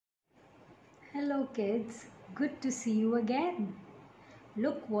Hello kids, good to see you again.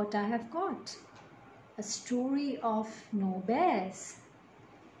 Look what I have got. A story of no bears.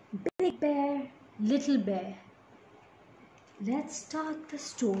 Big bear, little bear. Let's start the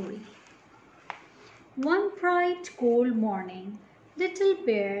story. One bright cold morning, little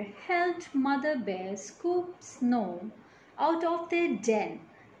bear helped mother bear scoop snow out of their den.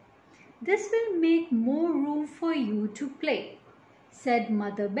 This will make more room for you to play, said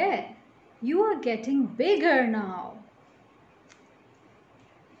mother bear. You are getting bigger now.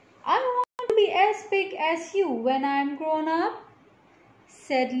 I want to be as big as you when I am grown up,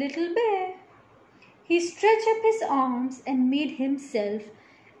 said little bear. He stretched up his arms and made himself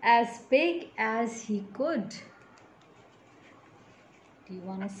as big as he could. Do you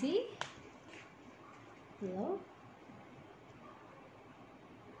want to see? Look.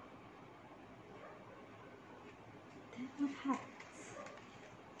 Then what happens?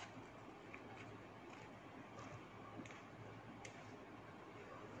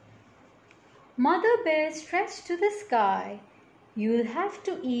 Mother bear stretched to the sky. You'll have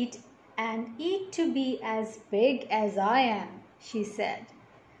to eat and eat to be as big as I am, she said.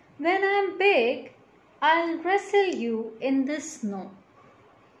 When I'm big, I'll wrestle you in the snow,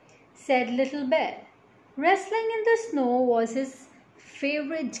 said little bear. Wrestling in the snow was his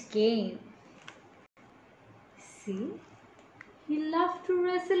favorite game. See, he loved to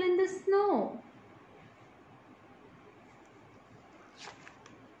wrestle in the snow.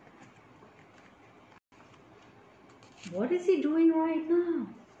 What is he doing right now?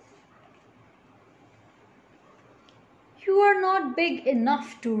 You are not big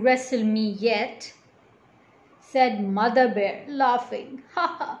enough to wrestle me yet, said Mother Bear, laughing.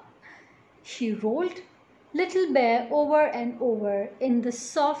 Ha ha! She rolled Little Bear over and over in the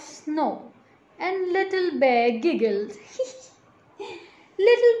soft snow, and Little Bear giggled.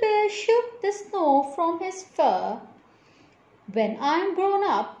 Little Bear shook the snow from his fur. When I'm grown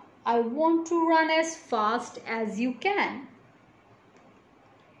up, I want to run as fast as you can.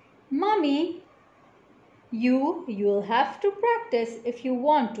 Mommy, you'll have to practice if you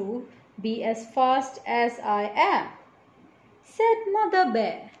want to be as fast as I am, said Mother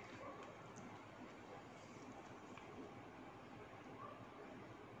Bear.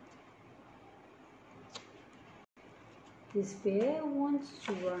 This bear wants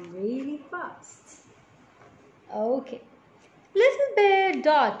to run really fast. Okay. Little Bear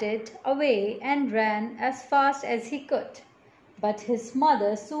darted away and ran as fast as he could. But his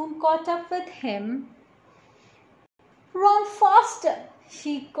mother soon caught up with him. Run faster,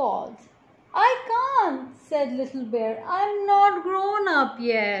 she called. I can't, said Little Bear. I'm not grown up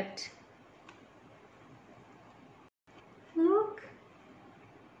yet. Look.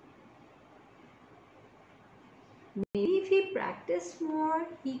 Maybe if he practiced more,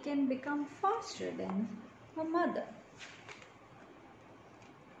 he can become faster than her mother.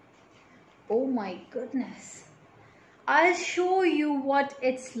 Oh my goodness. I'll show you what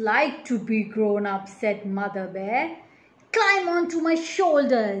it's like to be grown up, said Mother Bear. Climb onto my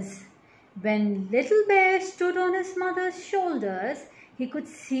shoulders. When Little Bear stood on his mother's shoulders, he could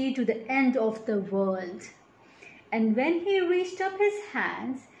see to the end of the world. And when he reached up his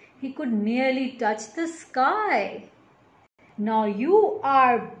hands, he could nearly touch the sky. Now you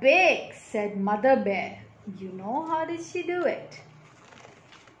are big, said Mother Bear. You know how did she do it?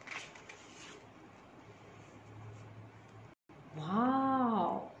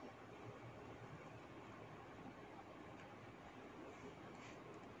 Wow!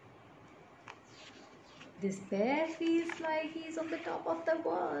 This bear feels like he's on the top of the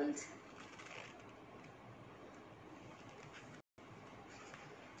world.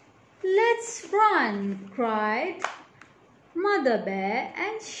 Let's run, cried Mother Bear,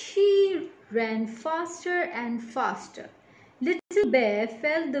 and she ran faster and faster. Little Bear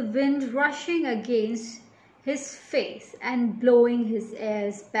felt the wind rushing against his face and blowing his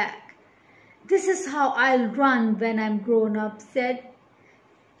ears back. This is how I'll run when I'm grown up, said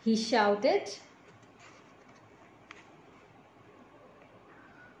he shouted.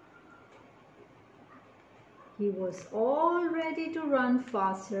 He was all ready to run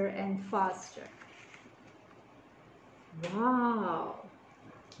faster and faster. Wow!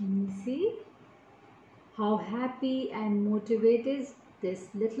 Can you see how happy and motivated this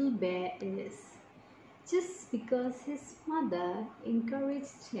little bear is? Just because his mother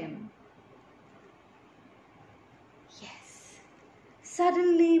encouraged him. Yes.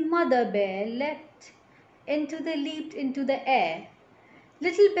 Suddenly Mother Bear leapt into the air.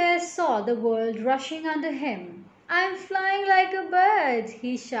 Little Bear saw the world rushing under him. I'm flying like a bird,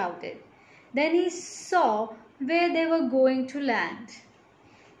 he shouted. Then he saw where they were going to land.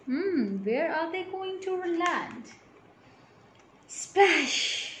 Where are they going to land?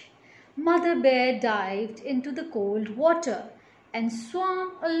 Splash! Mother Bear dived into the cold water and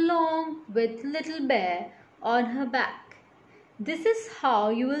swam along with Little Bear on her back. This is how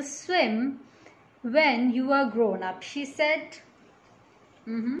you will swim when you are grown up, she said.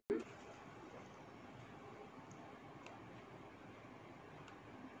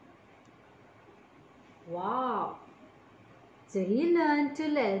 Wow! So he learned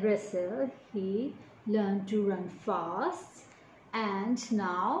to wrestle, he learned to run fast, and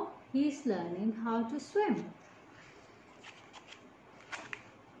now he's learning how to swim.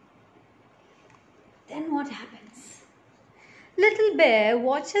 Then what happens? Little Bear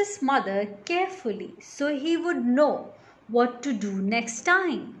watches Mother carefully so he would know what to do next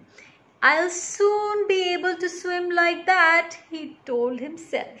time. I'll soon be able to swim like that, he told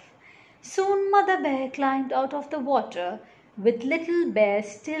himself. Soon Mother Bear climbed out of the water with Little Bear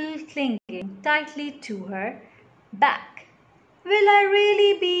still clinging tightly to her back. Will I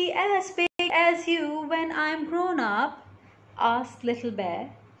really be as big as you when I'm grown up? Asked Little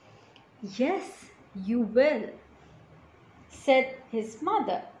Bear. Yes, you will, said his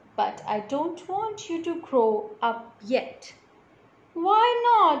mother, but I don't want you to grow up yet. Why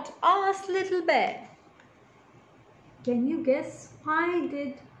not? Asked Little Bear. Can you guess why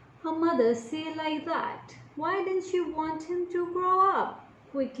did her mother say like that? Why didn't she want him to grow up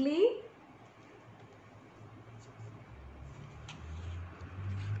quickly?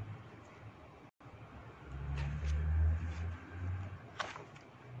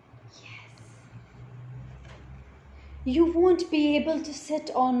 You won't be able to sit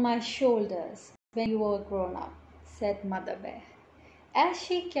on my shoulders when you are grown up, said Mother Bear, as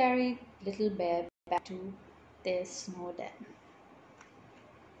she carried Little Bear back to their snow den.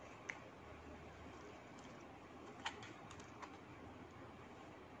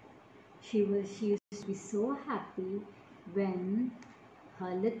 She used to be so happy when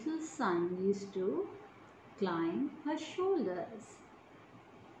her little son used to climb her shoulders.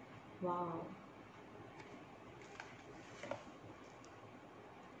 Wow.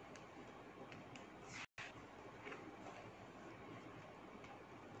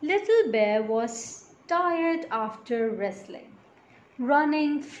 Little Bear was tired after wrestling,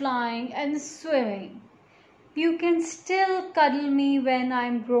 running, flying, and swimming. You can still cuddle me when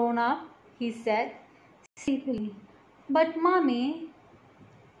I'm grown up, he said sleepily. But Mommy,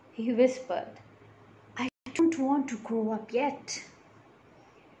 he whispered, I don't want to grow up yet.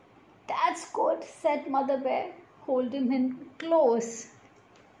 That's good, said Mother Bear, holding him close.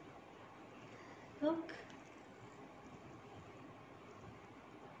 Look.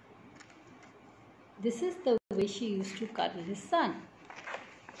 This is the way she used to cuddle his son.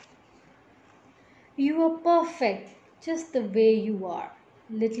 You are perfect, just the way you are.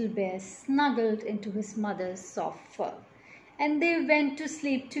 Little Bear snuggled into his mother's soft fur, and they went to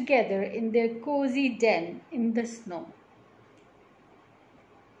sleep together in their cozy den in the snow.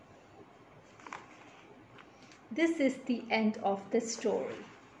 This is the end of the story.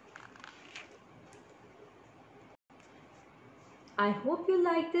 I hope you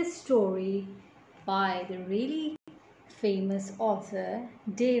like this story by the really famous author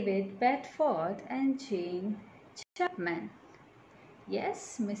David Bedford and Jane Chapman.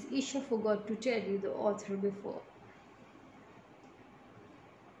 Yes, Miss Isha forgot to tell you the author before.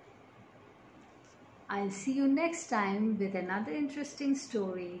 I'll see you next time with another interesting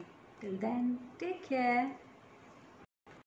story. Till then, take care.